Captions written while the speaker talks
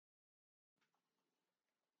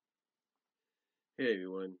Hey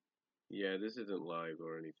everyone. Yeah, this isn't live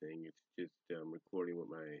or anything. It's just recording with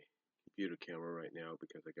my computer camera right now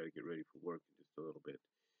because I got to get ready for work in just a little bit.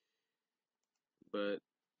 But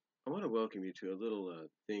I want to welcome you to a little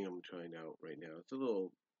thing I'm trying out right now. It's a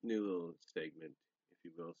little new little segment, if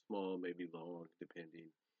you will, small, maybe long, depending.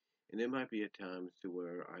 And there might be at times to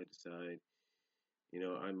where I decide,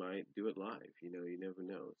 I might do it live. You never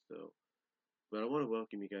know. But I want to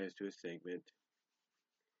welcome you guys to a segment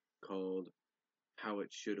called How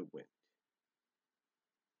It Should Have Went.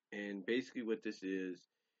 And basically, what this is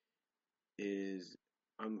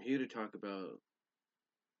I'm here to talk about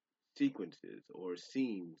sequences or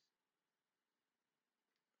scenes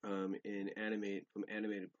in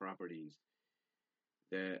animated properties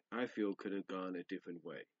that I feel could have gone a different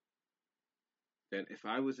way. That if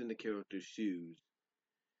I was in the character's shoes,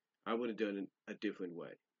 I would have done it a different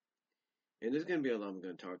way. And there's going to be a lot I'm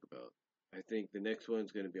going to talk about. I think the next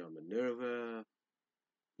one's going to be on Minerva,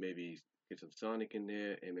 maybe get some Sonic in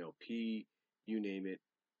there, MLP, you name it,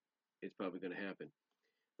 it's probably going to happen.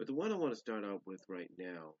 But the one I want to start out with right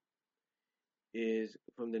now is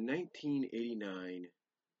from the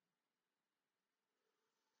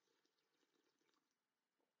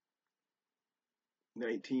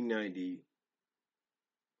 1990,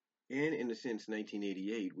 and in a sense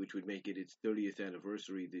 1988, which would make it its 30th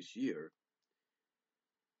anniversary this year.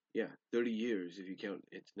 Yeah, 30 years if you count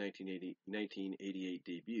its 1988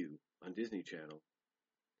 debut on Disney Channel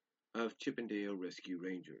of Chip 'n Dale Rescue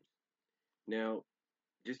Rangers. Now,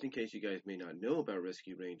 just in case you guys may not know about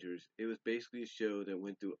Rescue Rangers, it was basically a show that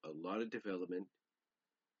went through a lot of development.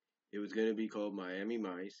 It was going to be called Miami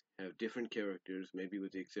Mice, have different characters, maybe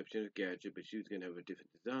with the exception of Gadget, but she was going to have a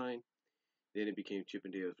different design. Then it became Chip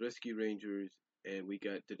 'n Dale's Rescue Rangers, and we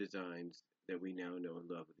got the designs that we now know and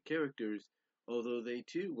love of the characters, although they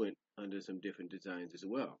too went under some different designs as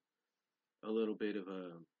well. A little bit of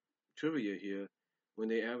trivia here. When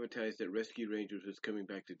they advertised that Rescue Rangers was coming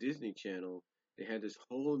back to Disney Channel, they had this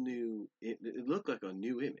whole new, it looked like a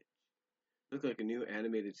new image. It looked like a new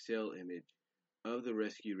animated cell image of the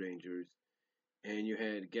Rescue Rangers. And you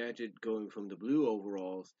had Gadget going from the blue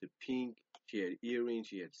overalls to pink. She had earrings,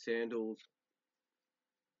 she had sandals.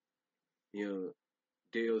 You know,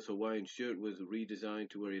 Dale's Hawaiian shirt was redesigned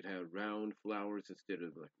to where it had round flowers instead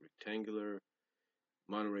of like rectangular.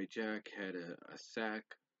 Monterey Jack had a sack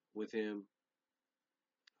with him,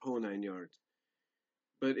 whole 9 yards.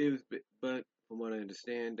 But from what I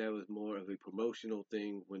understand, that was more of a promotional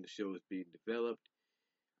thing when the show was being developed.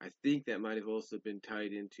 I think that might have also been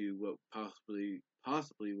tied into what possibly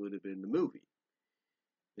would have been the movie.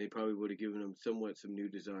 They probably would have given them somewhat some new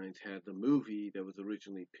designs had the movie that was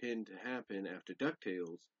originally pinned to happen after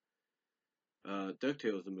DuckTales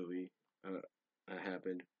the movie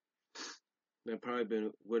happened. That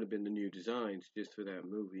probably would have been the new designs just for that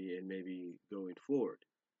movie and maybe going forward.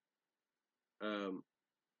 Um,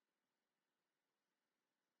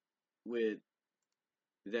 with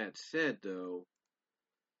that said, though,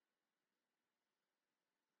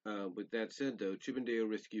 Chip 'n Dale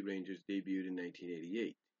Rescue Rangers debuted in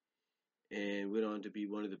 1988 and went on to be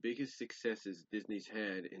one of the biggest successes Disney's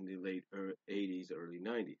had in the late 80s, early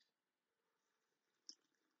 90s.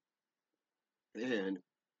 And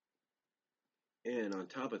and on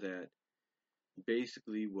top of that,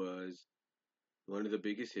 basically was one of the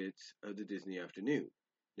biggest hits of the Disney afternoon.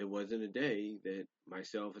 There wasn't a day that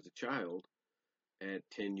myself as a child at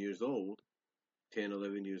 10 years old, 10,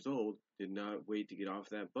 11 years old, did not wait to get off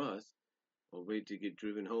that bus or wait to get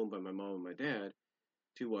driven home by my mom and my dad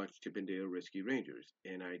to watch Chip 'n Dale Rescue Rangers,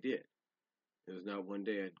 and I did. There was not one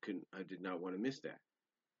day I did not want to miss that.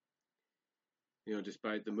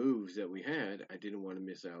 Despite the moves that we had, I didn't want to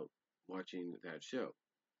miss out watching that show.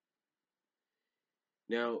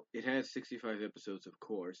 Now, it had 65 episodes, of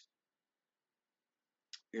course,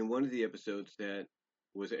 and one of the episodes that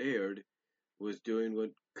was aired was doing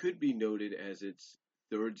what could be noted as its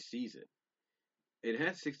third season. It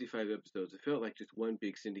had 65 episodes. It felt like just one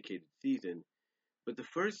big syndicated season, but the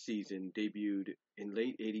first season debuted in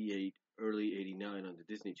late 88, early 89 on the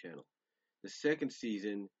Disney Channel. The second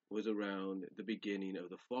season was around the beginning of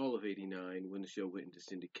the fall of 89 when the show went into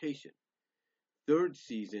syndication. Third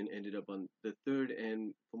season ended up on the third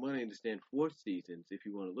and, from what I understand, fourth seasons, if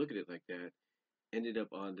you want to look at it like that, ended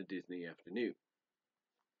up on the Disney afternoon.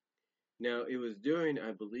 Now, it was during,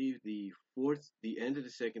 I believe, the end of the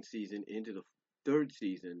second season into the third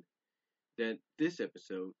season that this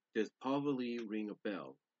episode, Does Probably Ring a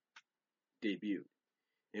Bell, debuted.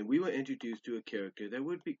 And we were introduced to a character that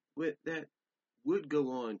would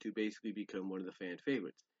go on to basically become one of the fan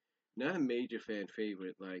favorites. Not a major fan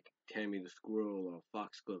favorite like Tammy the Squirrel or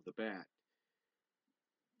Foxglove the Bat,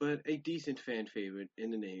 but a decent fan favorite in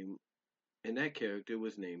the name, and that character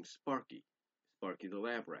was named Sparky, Sparky the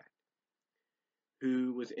Lab Rat,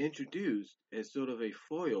 who was introduced as sort of a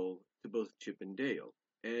foil to both Chip and Dale,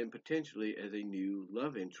 and potentially as a new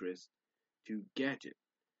love interest to Gadget.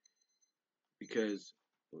 Because,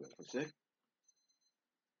 hold on for a sec.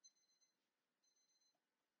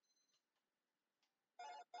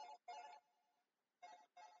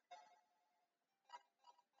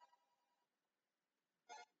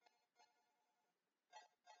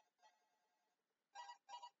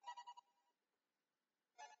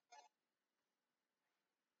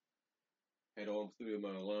 Had all three of my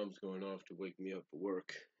alarms going off to wake me up for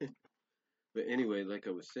work. But anyway, like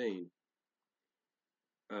I was saying,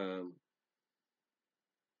 um,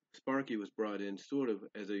 Sparky was brought in sort of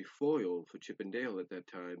as a foil for Chip and Dale at that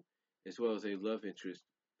time, as well as a love interest,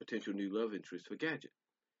 potential new love interest for Gadget.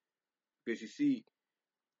 Because you see,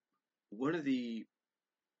 one of the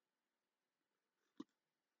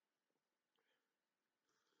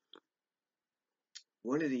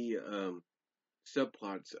one of the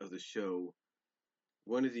subplots of the show,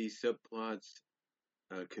 one of the subplots,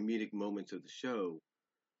 comedic moments of the show,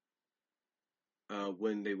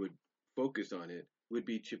 when they would focus on it, would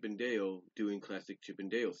be Chip and Dale doing classic Chip and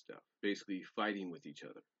Dale stuff, basically fighting with each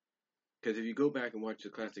other. Because if you go back and watch the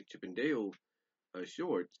classic Chip and Dale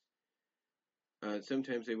shorts,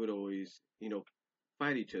 sometimes they would always,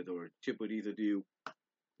 fight each other, or Chip would either do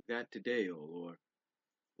that to Dale or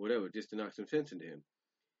whatever, just to knock some sense into him.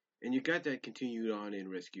 And you got that continued on in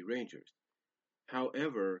Rescue Rangers.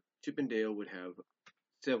 However, Chip and Dale would have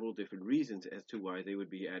several different reasons as to why they would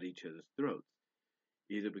be at each other's throats.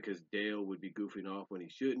 Either because Dale would be goofing off when he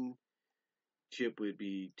shouldn't, Chip would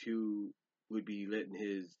be letting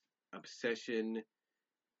his obsession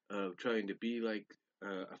of trying to be like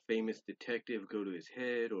a famous detective go to his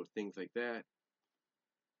head or things like that.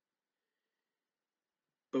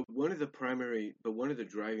 But one of the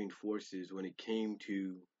driving forces when it came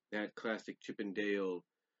to that classic Chip and Dale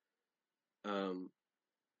um,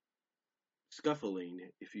 scuffling,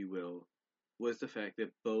 if you will, was the fact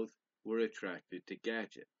that both were attracted to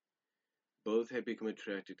Gadget. Both had become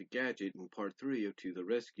attracted to Gadget in part three of To the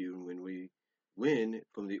Rescue, and when we win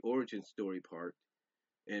from the origin story part,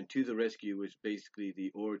 and To the Rescue was basically the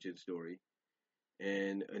origin story,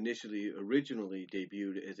 and originally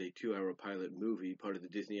debuted as a 2 hour pilot movie, part of the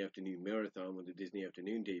Disney Afternoon Marathon when the Disney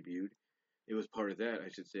Afternoon debuted. It was part of that, I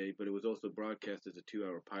should say, but it was also broadcast as a 2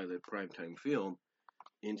 hour pilot primetime film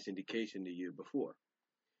in syndication the year before.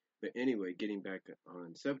 But anyway, getting back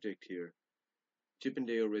on subject here, Chip and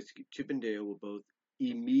Dale were both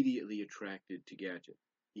immediately attracted to Gadget.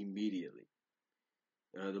 Immediately.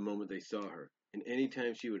 The moment they saw her. And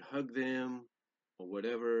anytime she would hug them or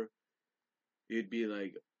whatever, it'd be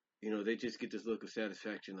like, they just get this look of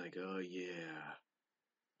satisfaction like, oh yeah,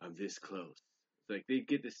 I'm this close. It's like they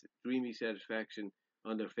get this dreamy satisfaction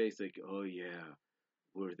on their face like, oh yeah,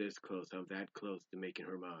 we're this close. I'm that close to making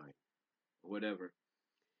her mine. Whatever.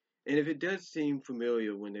 And if it does seem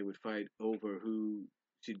familiar when they would fight over who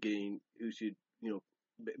should,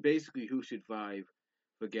 basically who should vie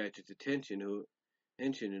for Gadget's attention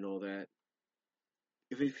and all that,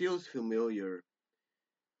 if it feels familiar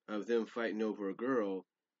of them fighting over a girl,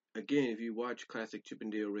 again, if you watch classic Chip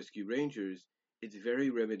and Dale Rescue Rangers, it's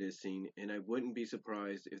very reminiscing, and I wouldn't be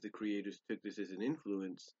surprised if the creators took this as an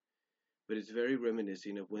influence, but it's very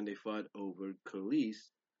reminiscing of when they fought over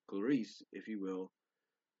Clarice, if you will,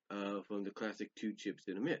 from the classic Two Chips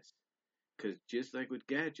and a Miss. Because just like with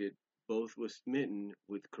Gadget, both were smitten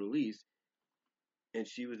with Clarice, and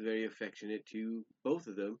she was very affectionate to both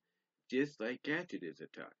of them, just like Gadget is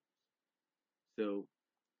at times. So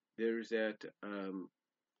there's that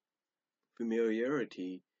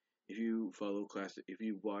familiarity if you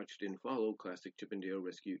watched and follow classic Chip and Dale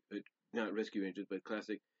not Rescue Rangers, but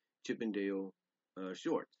classic Chip and Dale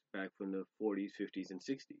shorts back from the 40s, 50s, and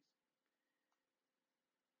 60s.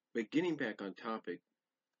 But getting back on topic,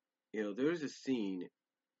 there's a scene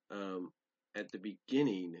at the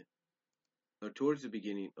beginning, or towards the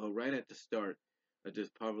beginning, or right at the start, that does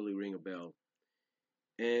probably ring a bell.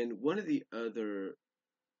 And one of the other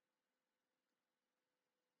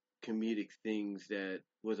comedic things that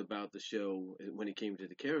was about the show when it came to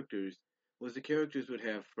the characters was the characters would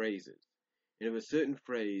have phrases. And if a certain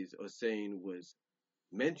phrase or saying was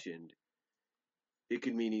mentioned, it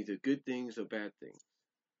could mean either good things or bad things.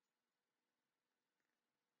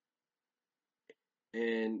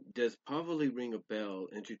 And Does Probably Ring a Bell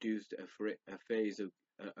introduced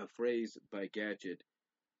a phrase by Gadget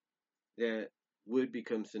that would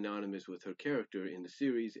become synonymous with her character in the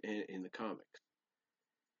series and in the comics.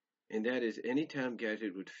 And that is anytime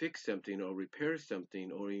Gadget would fix something or repair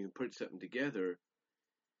something or even put something together,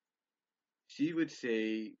 she would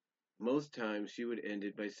say, most times she would end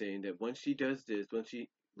it by saying that once she does this, once she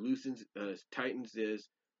tightens this,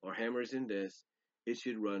 or hammers in this, it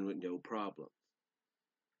should run with no problem.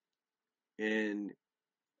 And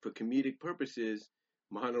for comedic purposes,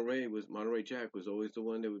 Monterey Jack was always the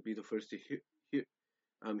one that would be the first to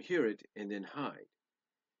hear it and then hide.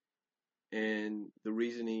 And the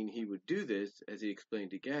reasoning he would do this, as he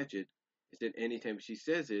explained to Gadget, is that anytime she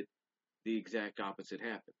says it, the exact opposite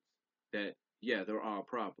happens. That, yeah, there are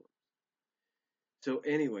problems. So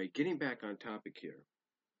anyway, getting back on topic here.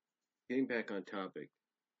 Getting back on topic.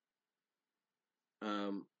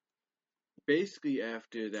 Um, Basically,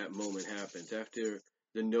 after that moment happens, after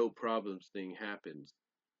the no problems thing happens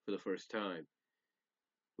for the first time,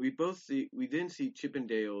 we then see Chip and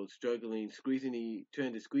Dale struggling,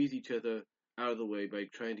 trying to squeeze each other out of the way by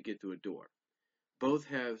trying to get through a door. Both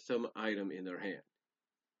have some item in their hand.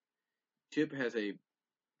 Chip has a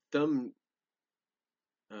thumb.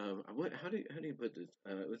 How do you put this?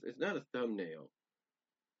 It's not a thumbnail,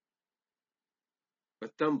 a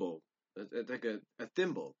thimble. It's like a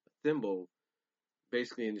thimble. A thimble,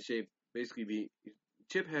 basically in the shape. Basically,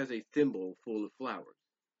 Chip has a thimble full of flowers,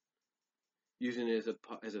 using it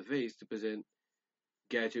as a vase to present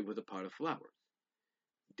Gadget with a pot of flowers.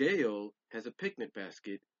 Dale has a picnic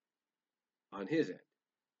basket on his end.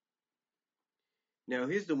 Now,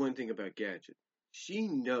 here's the one thing about Gadget. She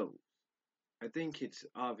knows. I think it's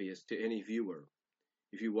obvious to any viewer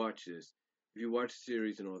if you watch this, if you watch the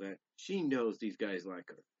series and all that. She knows these guys like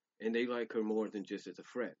her, and they like her more than just as a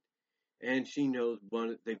friend. And she knows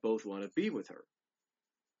they both want to be with her.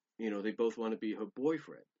 They both want to be her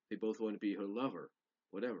boyfriend. They both want to be her lover,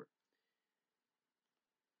 whatever.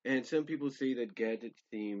 And some people say that Gadget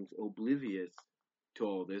seems oblivious to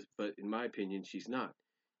all this, but in my opinion, she's not.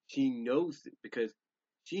 She knows it because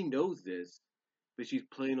she knows this, but she's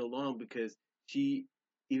playing along because she,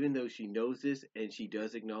 even though she knows this and she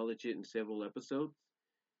does acknowledge it in several episodes,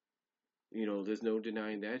 there's no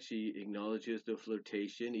denying that. She acknowledges the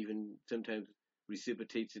flirtation, even sometimes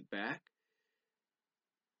reciprocates it back.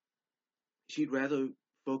 She'd rather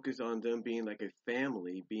focus on them being like a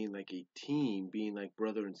family, being like a team, being like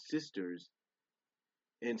brother and sisters,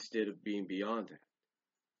 instead of being beyond that.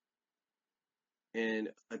 And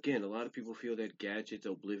again, a lot of people feel that Gadget's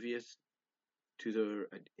oblivious to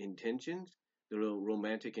their intentions, their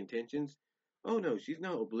romantic intentions. Oh no, she's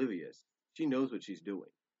not oblivious. She knows what she's doing.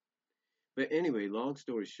 But anyway, long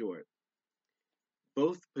story short,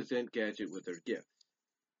 both present Gadget with their gifts.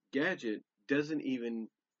 Gadget doesn't even,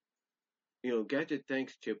 Gadget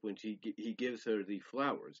thanks Chip when he gives her the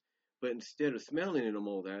flowers, but instead of smelling them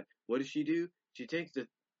all that, what does she do? She takes the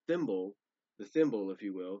thimble, if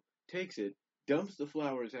you will, takes it, dumps the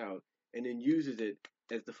flowers out, and then uses it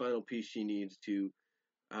as the final piece she needs to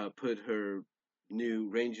put her new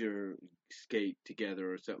Ranger skate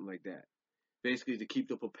together or something like that. Basically, to keep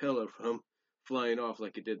the propeller from flying off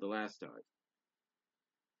like it did the last time.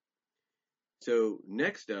 So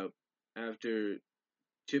next up, after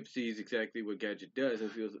Chip sees exactly what Gadget does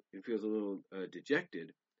and feels a little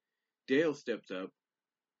dejected, Dale steps up,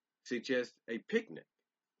 suggests a picnic.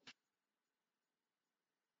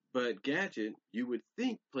 But Gadget, you would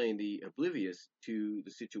think, playing the oblivious to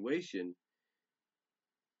the situation,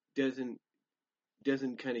 doesn't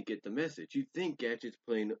doesn't kind of get the message. You think Gadget's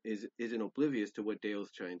playing isn't oblivious to what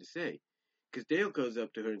Dale's trying to say, because Dale goes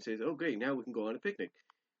up to her and says, "Oh, great, now we can go on a picnic."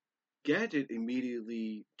 Gadget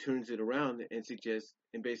immediately turns it around and suggests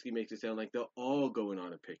and basically makes it sound like they're all going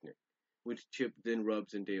on a picnic, which Chip then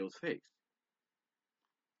rubs in Dale's face.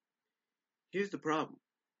 Here's the problem.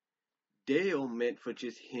 Dale meant for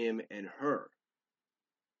just him and her,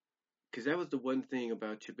 because that was the one thing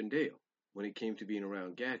about Chip and Dale when it came to being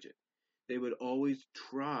around Gadget. They would always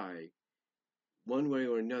try one way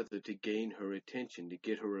or another to gain her attention, to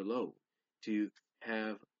get her alone, to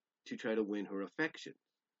have to try to win her affection.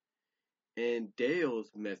 And Dale's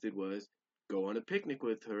method was go on a picnic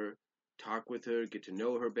with her, talk with her, get to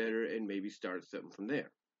know her better, and maybe start something from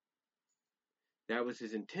there. That was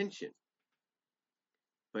his intention.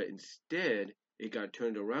 But instead, it got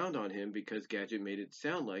turned around on him because Gadget made it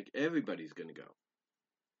sound like everybody's going to go.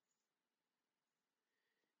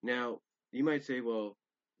 Now, you might say, well,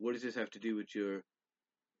 what does this have to do with your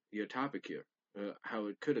topic here? How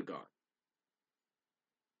it could have gone?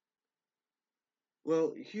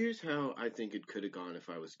 Well, here's how I think it could have gone if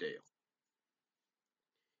I was Dale.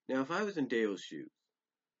 Now, if I was in Dale's shoes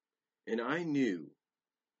and I knew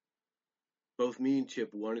both me and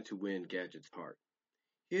Chip wanted to win Gadget's heart,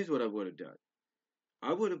 here's what I would have done.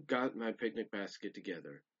 I would have got my picnic basket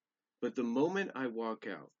together, but the moment I walk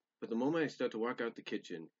out, but the moment I start to walk out the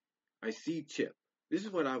kitchen, I see Chip. This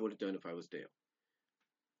is what I would have done if I was Dale.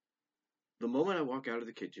 The moment I walk out of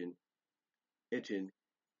the kitchen to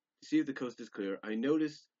see if the coast is clear, I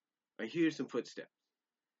hear some footsteps.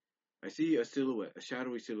 I see a silhouette, a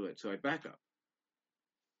shadowy silhouette. So I back up,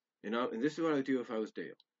 and this is what I would do if I was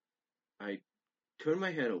Dale. I turn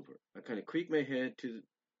my head over. I kind of creak my head to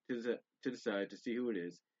the side to see who it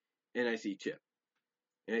is, and I see Chip.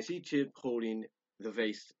 And I see Chip holding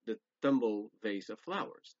the thimble vase of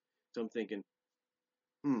flowers. So I'm thinking,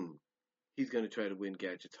 hmm, he's going to try to win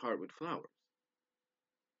Gadget's heart with flowers.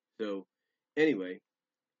 So, anyway,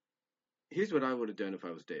 here's what I would have done if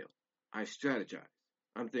I was Dale. I strategize.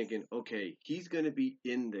 I'm thinking, okay, he's going to be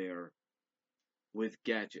in there with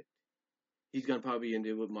Gadget. He's going to probably be in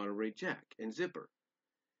there with Monterey Jack and Zipper.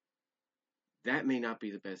 That may not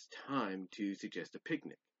be the best time to suggest a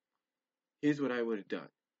picnic. Here's what I would have done.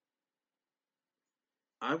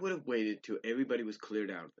 I would have waited till everybody was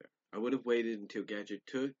cleared out of there. I would have waited until Gadget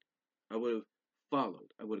took. I would have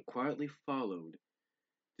followed. I would have quietly followed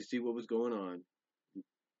to see what was going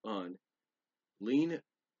on, lean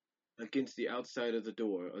against the outside of the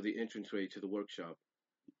door or the entranceway to the workshop,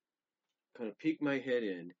 kind of peek my head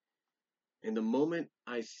in, and the moment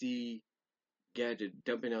I see Gadget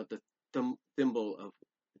dumping out the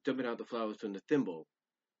flowers from the thimble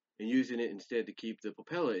and using it instead to keep the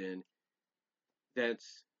propeller in,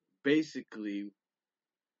 that's basically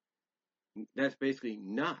that's basically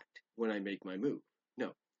not when I make my move.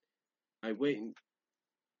 No, I wait.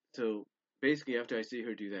 So basically, after I see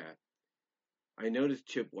her do that, I notice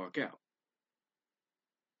Chip walk out.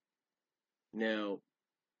 Now,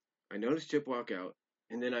 I notice Chip walk out,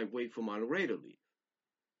 and then I wait for Monterey to leave.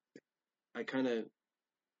 I kind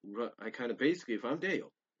of, basically, if I'm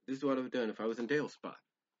Dale, this is what I would have done if I was in Dale's spot.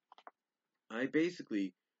 I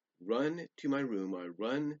basically run to my room. I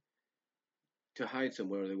run to hide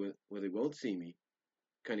somewhere where they won't see me.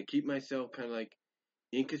 Kind of keep myself kind of like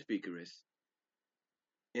inconspicuous.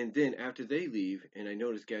 And then after they leave, and I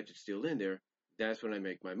notice Gadget's still in there, that's when I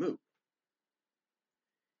make my move.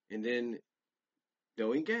 And then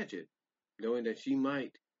knowing Gadget, knowing that she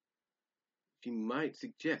might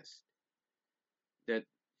suggest that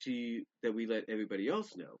that we let everybody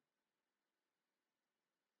else know,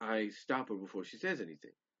 I stop her before she says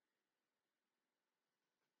anything.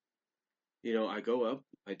 I go up,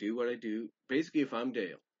 I do what I do. Basically, if I'm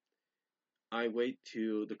Dale, I wait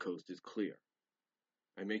till the coast is clear.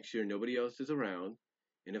 I make sure nobody else is around,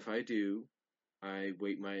 and if I do, I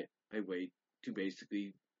wait my I wait to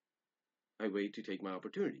basically I wait to take my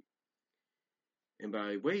opportunity. And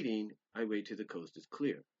by waiting, I wait till the coast is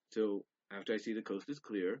clear. So after I see the coast is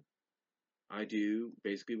clear, I do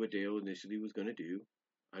basically what Dale initially was going to do.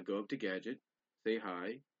 I go up to Gadget, say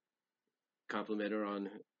hi, compliment her on,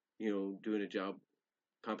 doing a job,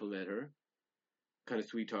 compliment her, kind of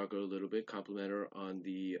sweet talk her a little bit, compliment her on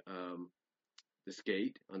the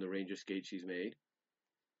skate, on the Ranger skate she's made.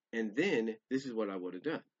 And then this is what I would have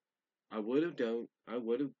done. I would have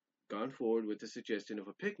gone forward with the suggestion of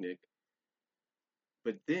a picnic.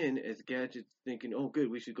 But then, as Gadget's thinking, oh, good,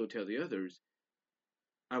 we should go tell the others,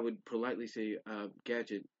 I would politely say,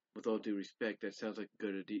 Gadget, with all due respect, that sounds like a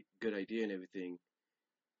good idea and everything,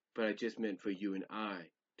 but I just meant for you and I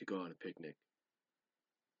to go on a picnic.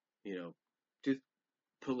 Just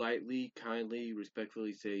politely, kindly,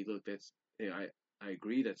 respectfully say, look, I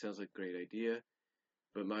agree, that sounds like a great idea,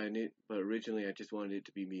 but originally I just wanted it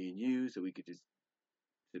to be me and you, so we could just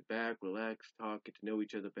sit back, relax, talk, get to know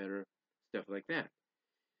each other better, stuff like that.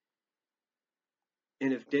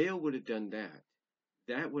 And if Dale would have done that,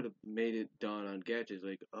 that would have made it dawn on Gadget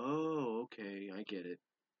like, oh, okay, I get it.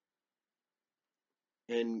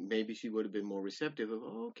 And maybe she would have been more receptive of,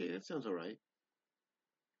 oh, okay, that sounds all right.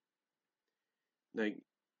 Like,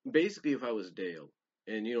 basically, if I was Dale,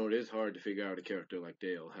 and it is hard to figure out a character like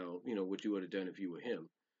Dale, how, what you would have done if you were him.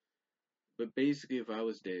 But basically, if I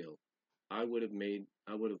was Dale, I would have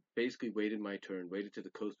basically waited my turn, waited till the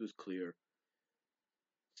coast was clear,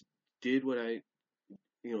 did what I,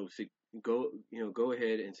 you know, go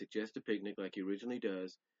ahead and suggest a picnic like he originally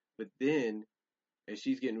does. But then, as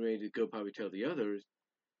she's getting ready to go, probably tell the others,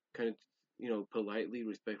 kind of, politely,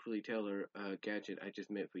 respectfully tell her, Gadget, I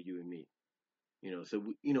just meant for you and me. So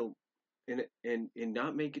and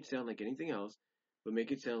not make it sound like anything else, but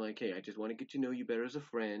make it sound like, hey, I just want to get to know you better as a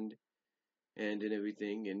friend, and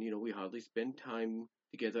everything, and we hardly spend time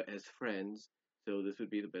together as friends, so this would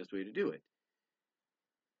be the best way to do it,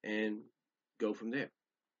 and go from there.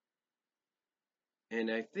 And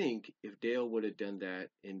I think if Dale would have done that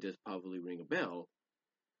and just probably ring a bell,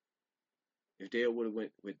 if Dale would have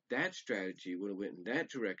went with that strategy, would have went in that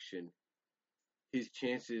direction, his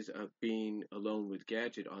chances of being alone with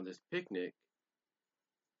Gadget on this picnic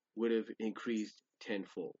would have increased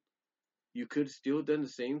tenfold. You could have still done the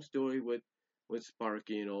same story with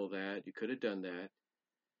Sparky and all that. You could have done that.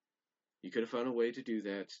 You could have found a way to do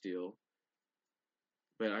that still.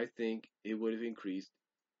 But I think it would have increased.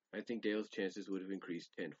 I think Dale's chances would have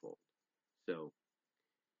increased tenfold. So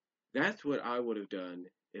that's what I would have done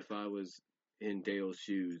if I was in Dale's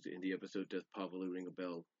shoes in the episode Does Pavolou Ring a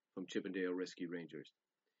Bell from Chippendale Rescue Rangers.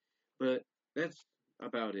 But that's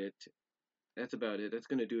about it. That's about it. That's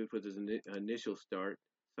going to do it for this initial start.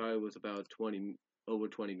 Sorry, it was about over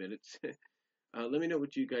 20 minutes. Let me know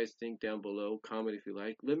what you guys think down below. Comment if you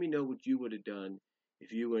like. Let me know what you would have done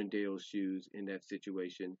if you were in Dale's shoes in that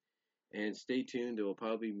situation. And stay tuned. There will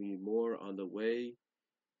probably be more on the way.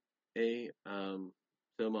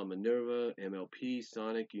 Some on Minerva, MLP,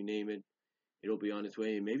 Sonic, you name it. It'll be on its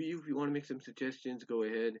way. And maybe if you want to make some suggestions, go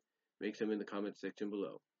ahead. Make some in the comment section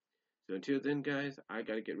below. So until then, guys, I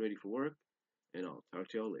got to get ready for work. And I'll talk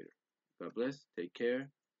to y'all later. God bless. Take care.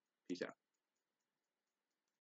 Peace out.